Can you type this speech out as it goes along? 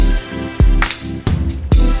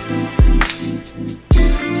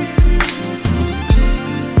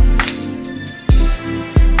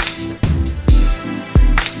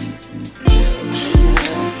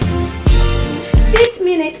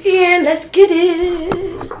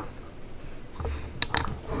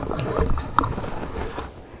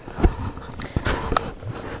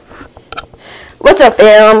What's up,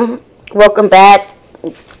 fam? Welcome back.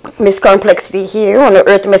 Miss Complexity here on the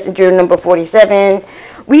Earth Messenger number 47.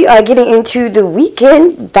 We are getting into the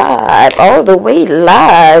weekend vibe, all the way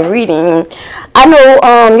live reading. I know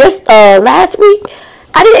last week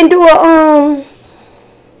I didn't do a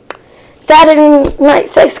Saturday night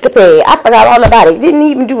sexcapade. I forgot all about it. Didn't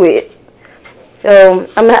even do it. So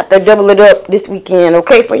I'm gonna have to double it up this weekend,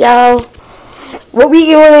 okay, for y'all. What we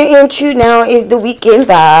going into now is the weekend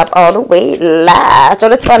vibe, all the way live. So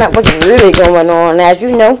let's find out what's really going on. As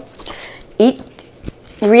you know, each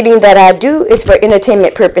reading that I do is for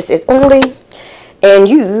entertainment purposes only, and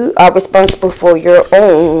you are responsible for your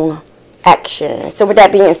own actions. So with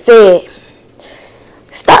that being said,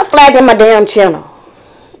 stop flagging my damn channel,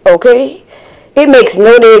 okay? It makes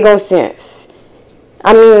no daggone sense.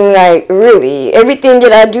 I mean, like, really, everything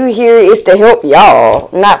that I do here is to help y'all,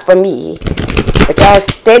 not for me. But y'all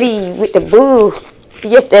steady with the boo.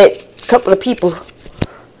 Just that couple of people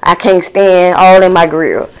I can't stand all in my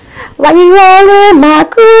grill. Why you all in my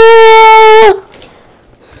grill?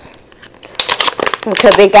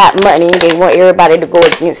 Because they got money. They want everybody to go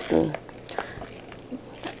against me.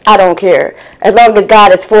 I don't care. As long as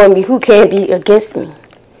God is for me, who can be against me?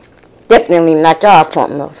 Definitely not y'all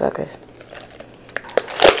punk motherfuckers.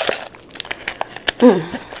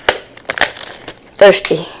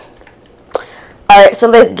 Thirsty. Alright, so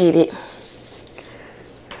let's get it.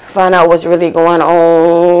 Find out what's really going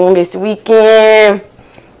on this weekend.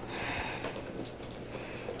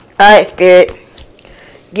 Alright, Spirit.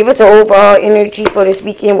 Give us the overall energy for this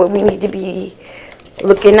weekend, what we need to be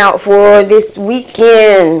looking out for this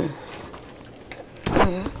weekend.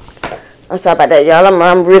 I'm sorry about that, y'all.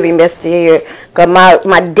 I'm really messed here. Because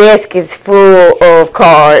my desk is full of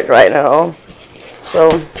cards right now. So,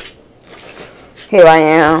 here I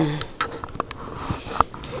am.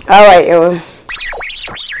 Alright, yo.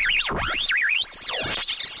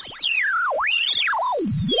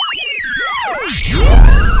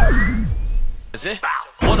 Is it?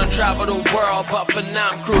 Wanna travel the world, but for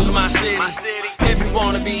now I'm cruising my city. If you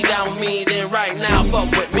wanna be down with me, then right now fuck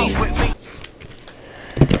with me.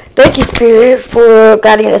 Thank you, Spirit, for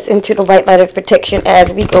guiding us into the white light of protection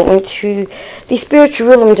as we go into the spiritual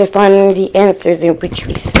realm to find the answers in which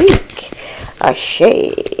we seek. Ashe.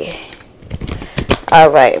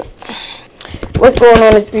 Alright. What's going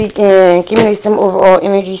on this weekend? Give me some overall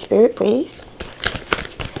energy, Spirit, please.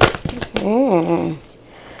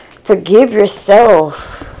 Forgive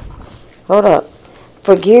yourself. Hold up.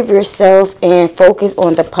 Forgive yourself and focus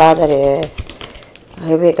on the positive.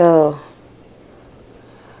 Here we go.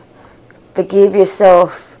 Forgive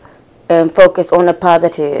yourself and focus on the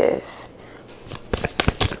positive.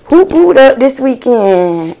 Who booed up this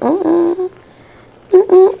weekend? Ooh.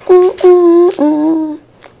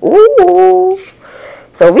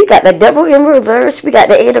 So we got the devil in reverse. We got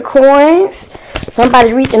the 8 of coins.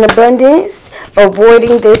 Somebody reaching abundance.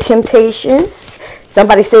 Avoiding their temptations.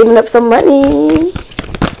 Somebody saving up some money.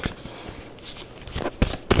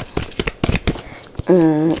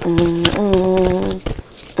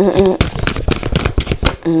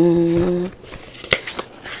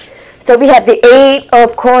 So we have the 8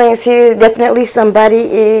 of coins here. Definitely somebody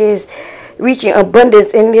is reaching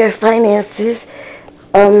abundance in their finances.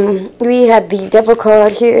 We have the devil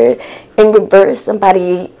card here in reverse.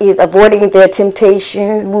 Somebody is avoiding their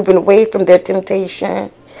temptations, moving away from their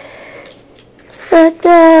temptation. The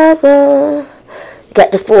devil.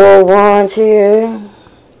 Got the 4 of wands here.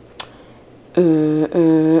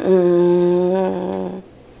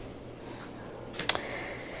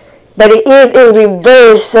 But it is in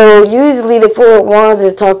reverse, so usually the 4 of wands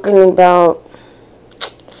is talking about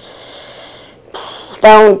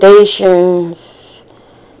foundations.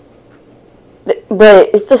 But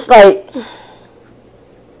it's just like,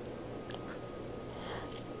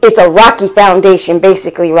 it's a rocky foundation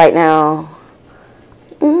basically right now.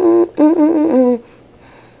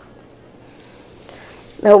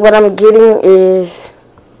 Now what I'm getting is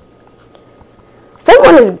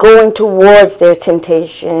someone is going towards their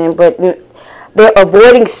temptation, but they're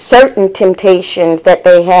avoiding certain temptations that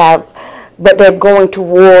they have, but they're going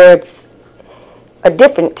towards a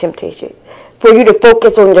different temptation. For you to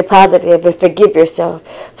focus on your positive and forgive yourself.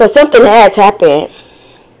 So something has happened.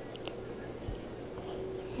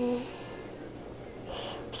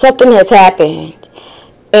 Something has happened.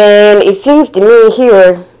 And it seems to me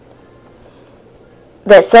here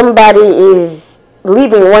that somebody is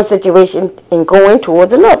leaving one situation and going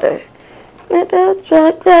towards another.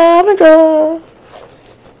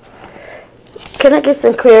 Can I get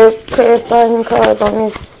some clarifying cards on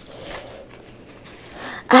this?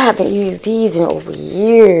 I haven't used these in over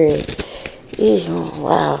years.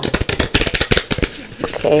 Wow.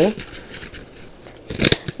 Okay.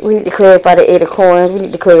 We need to clarify the 8 of coins. We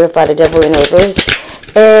need to clarify the devil in reverse.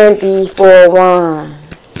 And the 4 of wands.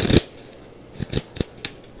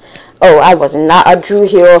 Oh, I was not a Drew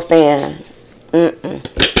Hill fan.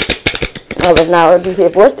 I was not a Drew Hill.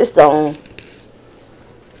 What's this song?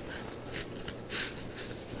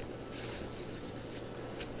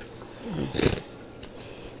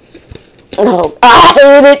 Oh,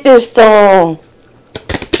 I hated this song.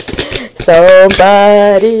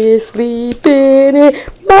 Somebody sleeping in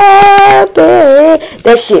my bed.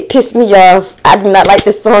 That shit pissed me off. I do not like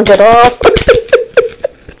this song at all.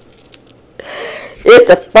 It's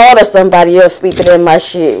the thought of somebody else sleeping in my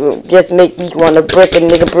shit will just make me want to break a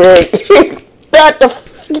nigga break. What the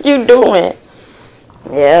f*** you doing?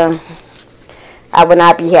 Yeah. I would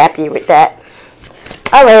not be happy with that.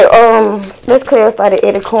 Alright, let's clarify the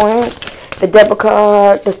 8 of coins. The devil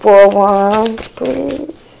card, the 4 of wands, please.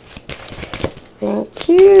 Thank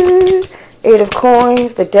you. 8 of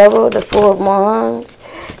coins, the devil, the 4 of wands.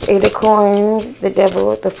 8 of coins, the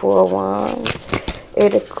devil, the 4 of wands.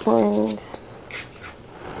 8 of coins.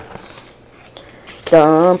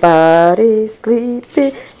 Somebody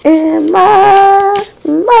sleeping in my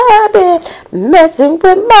bed, messing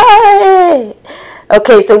with my head.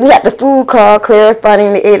 Okay, so we have the Fool card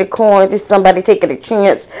clarifying the 8 of coins. This is somebody taking a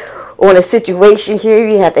chance on a situation here.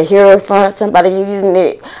 You have the Hierophant, somebody using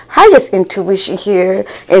their highest intuition here.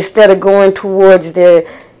 Instead of going towards their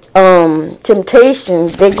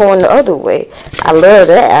temptations, they're going the other way. I love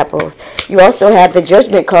that, apples. You also have the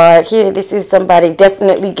Judgment card here. This is somebody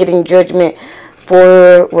definitely getting judgment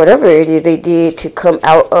for whatever it is they did to come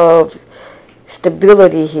out of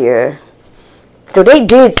stability here. So they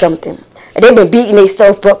did something. And they've been beating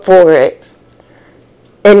themselves up for it.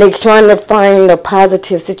 And they're trying to find a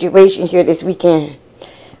positive situation here this weekend.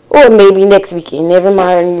 Or maybe next weekend. Never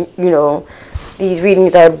mind, these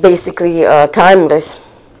readings are basically timeless.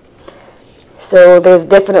 So there's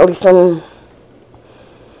definitely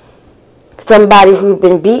somebody who's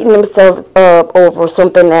been beating themselves up over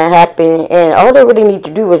something that happened, and all they really need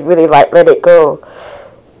to do is really let it go.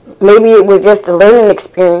 Maybe it was just a learning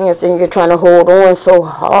experience and you're trying to hold on so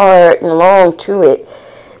hard and long to it,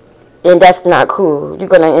 and that's not cool. You're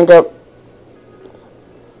going to end up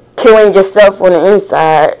killing yourself on the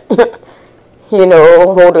inside,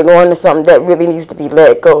 holding on to something that really needs to be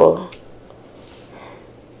let go.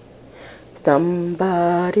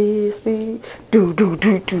 Somebody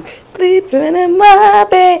sleeping in my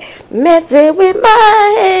bed, messing with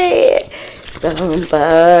my head.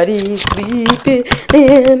 Somebody sleeping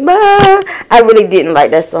in my... I really didn't like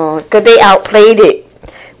that song because they outplayed it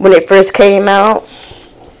when it first came out.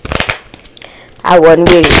 I wasn't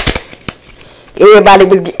with it. Everybody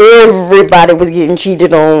was getting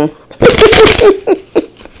cheated on.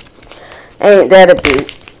 Ain't that a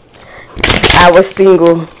bitch? I was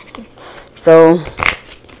single. So,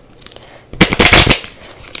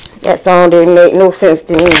 that song didn't make no sense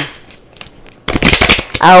to me.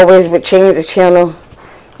 I always would change the channel.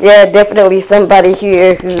 Yeah, definitely somebody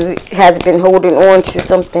here who has been holding on to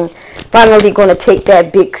something. Finally going to take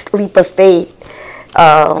that big leap of faith.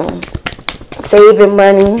 Saving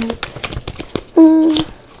money.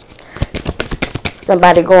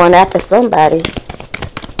 Somebody going after somebody.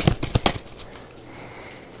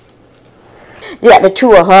 You got the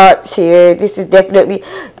 2 of hearts here. This is definitely,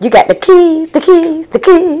 you got the keys.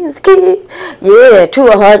 Yeah, 2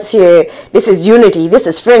 of hearts here. This is unity. This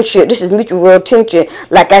is friendship. This is mutual attention.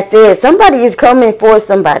 Like I said, somebody is coming for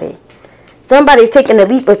somebody. Somebody's taking a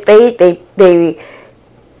leap of faith. They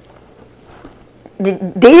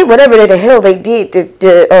did whatever the hell they did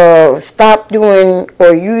to stop doing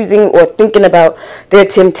or using or thinking about their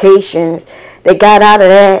temptations. They got out of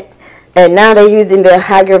that. And now they're using their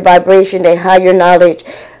higher vibration, their higher knowledge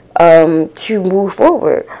to move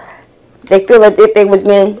forward. They feel as if they was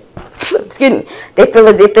being, they feel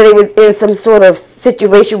as if they was in some sort of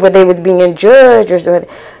situation where they was being judged or something.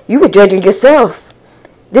 You were judging yourself.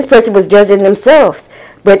 This person was judging themselves.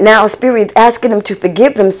 But now Spirit's asking them to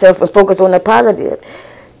forgive themselves and focus on the positive.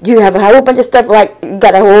 You have a whole bunch of stuff you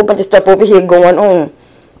got a whole bunch of stuff over here going on,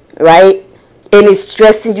 right? And it's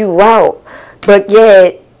stressing you out. But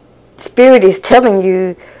yet, Spirit is telling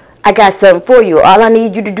you, I got something for you. All I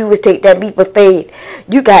need you to do is take that leap of faith.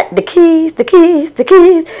 You got the keys.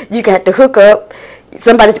 You got the hookup.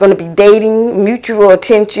 Somebody's going to be dating, mutual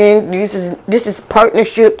attention. This is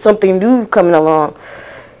partnership, something new coming along.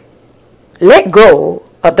 Let go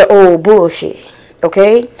of the old bullshit.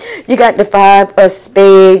 Okay? You got the 5 of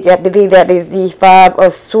spades. I believe that is the 5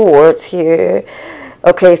 of swords here.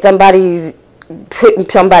 Okay, somebody's putting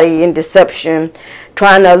somebody in deception,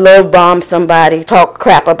 trying to love bomb somebody, talk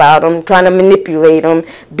crap about them, trying to manipulate them,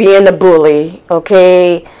 being a bully.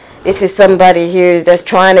 Okay? This is somebody here that's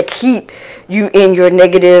trying to keep you in your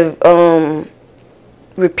negative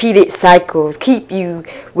repeated cycles, keep you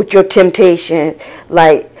with your temptation.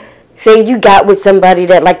 Like, say you got with somebody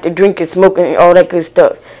that like to drink and smoke and all that good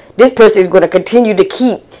stuff. This person is going to continue to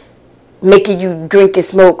keep making you drink and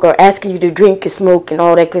smoke, or asking you to drink and smoke and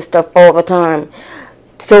all that good stuff all the time,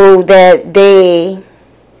 so that they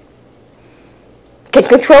can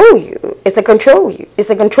control you. It's a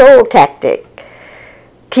control tactic,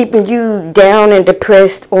 keeping you down and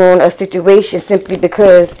depressed on a situation simply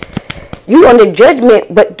because you on the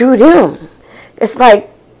judgment, but through them. It's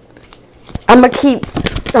like, I'm gonna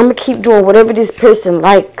keep doing whatever this person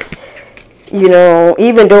likes, you know,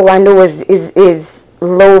 even though I know is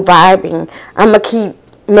low vibing. I'm gonna keep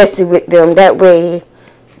messing with them. That way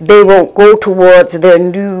they won't go towards their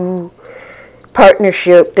new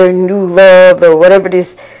partnership, their new love, or whatever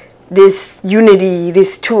this unity,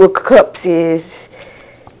 this 2 of cups is.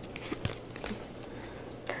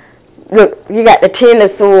 Look, you got the 10 of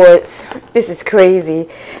swords. This is crazy.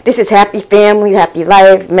 This is happy family, happy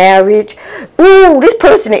life, marriage. Ooh, this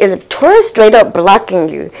person is straight up blocking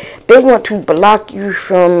you. They want to block you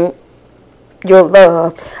from your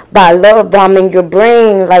love by love bombing your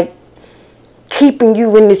brain, like keeping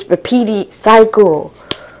you in this repeated cycle.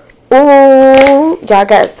 Ooh, y'all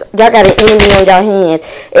got an enemy on your hands,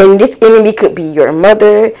 and this enemy could be your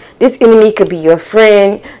mother. This enemy could be your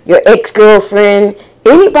friend, your ex-girlfriend.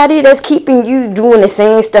 Anybody that's keeping you doing the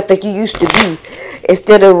same stuff that you used to do,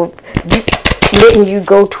 instead of letting you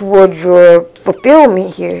go towards your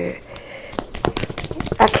fulfillment here.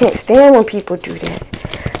 I can't stand when people do that.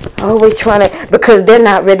 Always trying to, because they're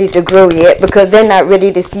not ready to grow yet, because they're not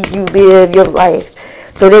ready to see you live your life.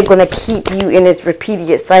 So they're going to keep you in this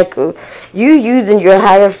repeated cycle. You using your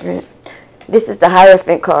Hierophant. This is the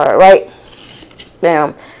Hierophant card, right?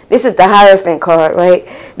 Now, this is the Hierophant card, right?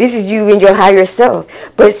 This is you and your higher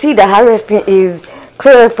self. But see, the Hierophant is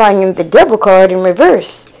clarifying the Devil card in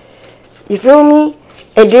reverse. You feel me?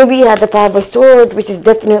 And then we have the 5 of Swords, which is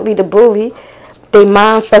definitely the bully. They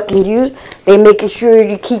mind fucking you. They making sure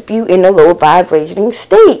to keep you in a low vibrating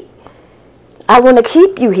state. I want to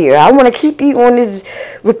keep you here. I want to keep you on this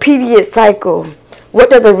repeated cycle. What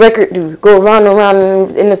does a record do? Go round and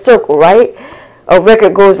round in a circle, right? A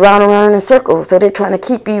record goes round and round in a circle. So they're trying to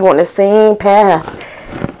keep you on the same path.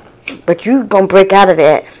 But you're going to break out of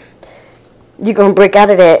that. You're going to break out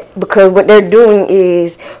of that, because what they're doing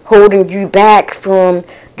is holding you back from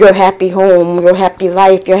your happy home, your happy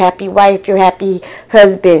life, your happy wife, your happy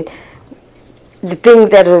husband. The things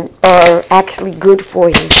that are actually good for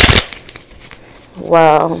you.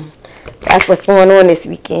 Wow. That's what's going on this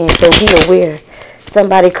weekend. So be aware.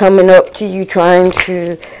 Somebody coming up to you trying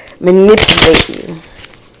to manipulate you.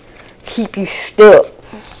 Keep you stuck.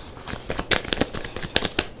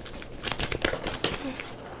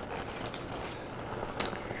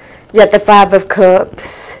 You got the 5 of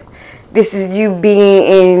Cups. This is you being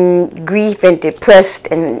in grief and depressed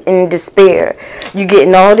and in despair. You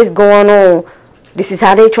getting all this going on. This is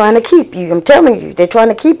how they're trying to keep you. I'm telling you, they're trying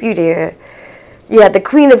to keep you there. You have the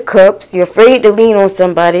Queen of Cups. You're afraid to lean on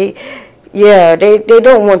somebody. Yeah, they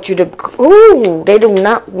don't want you to. They do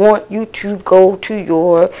not want you to go to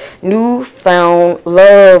your newfound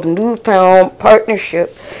love, newfound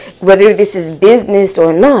partnership, whether this is business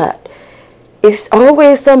or not. It's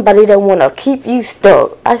always somebody that want to keep you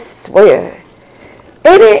stuck. I swear.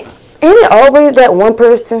 Ain't it always that one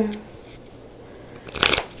person?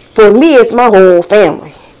 For me, it's my whole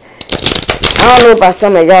family. I don't know about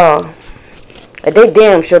some of y'all, but they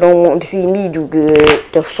damn sure don't want to see me do good.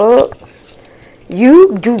 The fuck?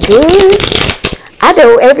 You do good? I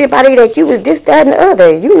know everybody that you was this, that, and the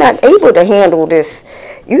other. You're not able to handle this.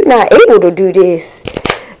 You're not able to do this.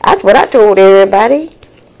 That's what I told everybody.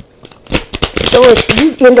 So if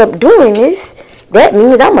you end up doing this, that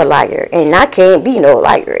means I'm a liar. And I can't be no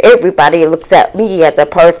liar. Everybody looks at me as a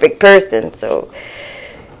perfect person. So,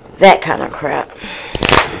 that kind of crap.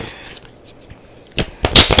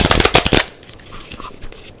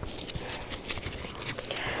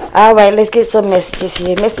 Alright, let's get some messages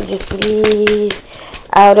here. Messages, please.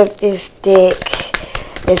 Out of this deck.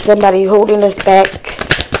 There's somebody holding us back.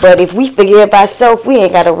 But if we forgive ourselves, we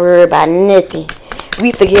ain't got to worry about nothing.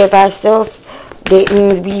 We forgive ourselves. That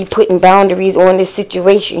means we putting boundaries on this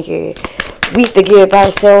situation here. We forgive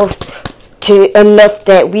ourselves to enough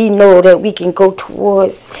that we know that we can go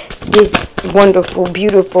towards this wonderful,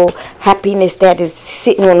 beautiful happiness that is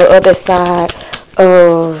sitting on the other side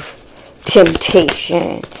of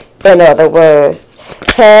temptation. In other words,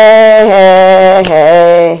 hey,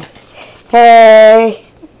 hey, hey,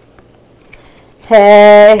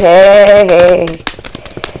 hey, hey, hey.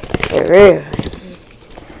 For real.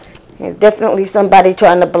 There's definitely somebody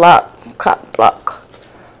trying to block,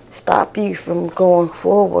 stop you from going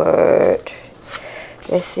forward.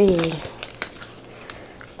 Let's see.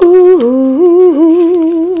 Ooh,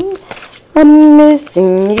 I'm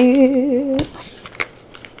missing you.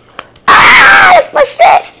 Ah, that's my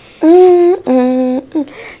shit.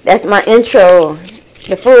 That's my intro.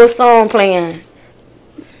 The full song playing.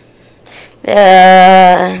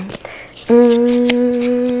 Yeah.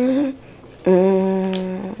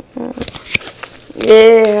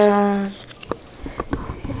 Yeah.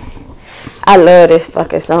 I love this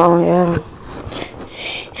fucking song, yo.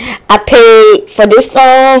 I paid for this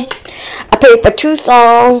song. I paid for 2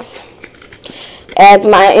 songs as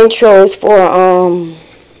my intros for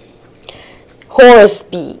Horace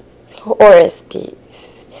Beats.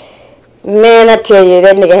 Man, I tell you,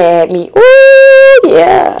 that nigga had me. Ooh,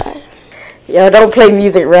 yeah. Yo, don't play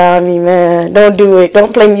music around me, man. Don't do it.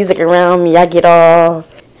 Don't play music around me. I get off.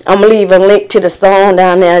 I'm going to leave a link to the song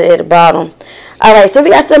down there at the bottom. Alright, so we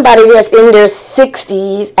got somebody that's in their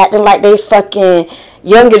 60s, acting like they fucking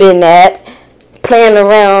younger than that, playing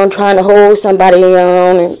around, trying to hold somebody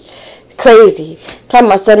on, and crazy. Talking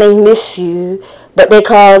about something they miss you, but they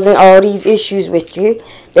causing all these issues with you.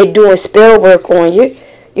 They doing spell work on you.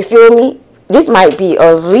 You feel me? This might be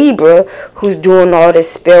a Libra who's doing all this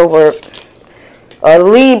spell work. A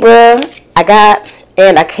Libra,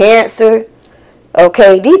 and a Cancer.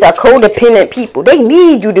 Okay, these are codependent people. They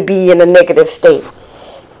need you to be in a negative state.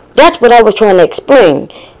 That's what I was trying to explain.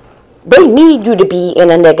 They need you to be in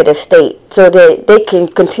a negative state so that they can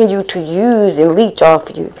continue to use and leech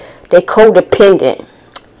off you. They're codependent.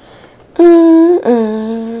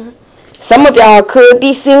 Some of y'all could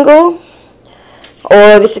be single,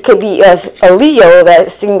 or this could be a Leo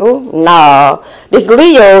that's single. Nah, this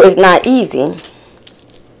Leo is not easy.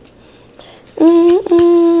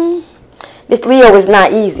 This Leo is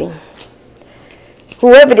not easy.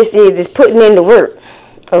 Whoever this is putting in the work,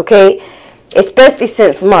 okay? Especially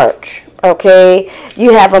since March, okay?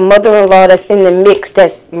 You have a mother-in-law that's in the mix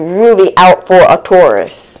that's really out for a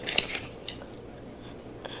Taurus.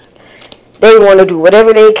 They want to do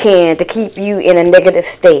whatever they can to keep you in a negative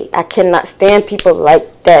state. I cannot stand people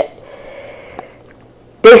like that.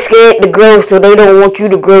 They're scared to grow, so they don't want you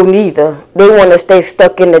to grow neither. They want to stay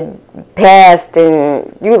stuck in the past,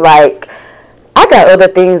 and you like, I got other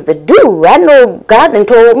things to do. I know God done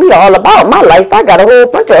told me all about my life. I got a whole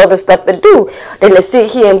bunch of other stuff to do than to sit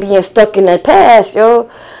here and being stuck in the past, yo.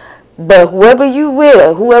 But whoever you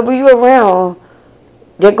with, whoever you around,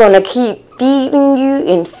 they're going to keep feeding you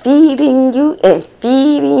and feeding you and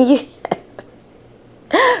feeding you.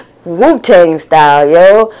 Wu-Tang style,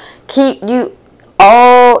 yo. Keep you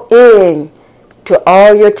all in to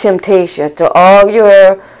all your temptations, to all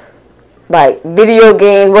your like video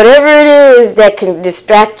games, whatever it is that can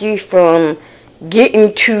distract you from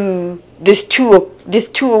getting to this two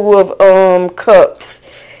of cups,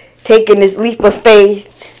 taking this leap of faith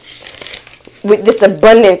with this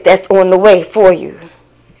abundance that's on the way for you.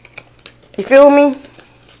 You feel me?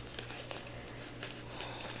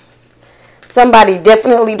 Somebody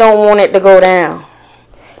definitely don't want it to go down.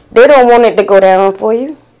 They don't want it to go down for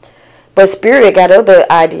you. But Spirit got other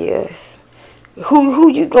ideas. Who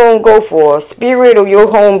you gonna go for? Spirit or your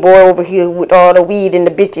homeboy over here with all the weed and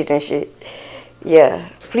the bitches and shit? Yeah,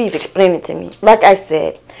 please explain it to me. Like I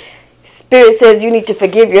said, Spirit says you need to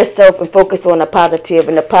forgive yourself and focus on the positive.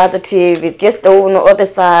 And the positive is just on the other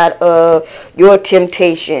side of your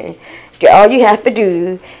temptation. All you have to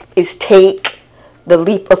do is take the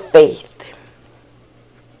leap of faith.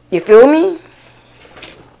 You feel me?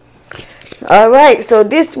 Alright, so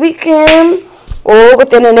this weekend, or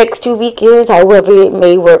within the next 2 weekends, however it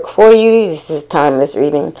may work for you, this is timeless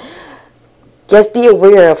reading. Just be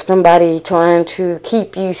aware of somebody trying to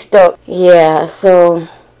keep you stuck. Yeah, so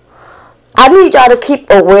I need y'all to keep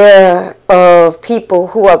aware of people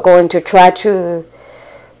who are going to try to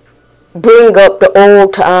bring up the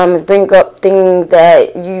old times, bring up things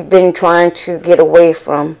that you've been trying to get away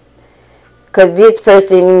from. Because this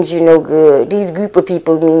person means you no good. These group of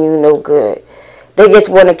people mean you no good. They just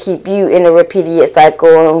want to keep you in a repeated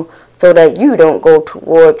cycle so that you don't go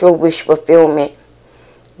towards your wish fulfillment.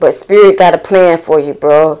 But Spirit got a plan for you,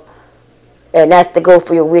 bro. And that's to go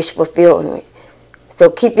for your wish fulfillment. So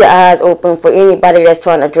keep your eyes open for anybody that's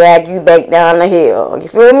trying to drag you back down the hill. You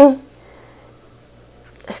feel me?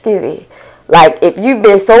 Excuse me. Like, if you've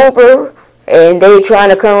been sober and they trying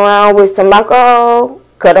to come around with some alcohol,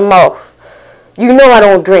 cut them off. You know I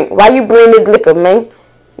don't drink. Why you bring this liquor, man?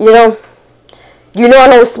 You know? You know I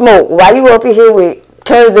don't smoke. Why you up here with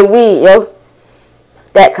tons of weed, yo?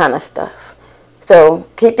 That kind of stuff. So,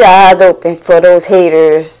 keep your eyes open for those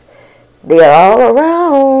haters. They're all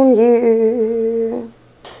around you.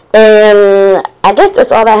 And I guess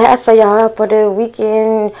that's all I have for y'all for the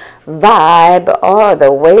weekend vibe all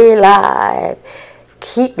the way live.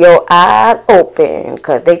 Keep your eyes open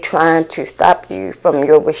because they trying to stop you from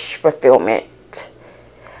your wish fulfillment.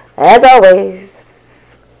 As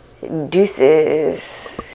always, deuces.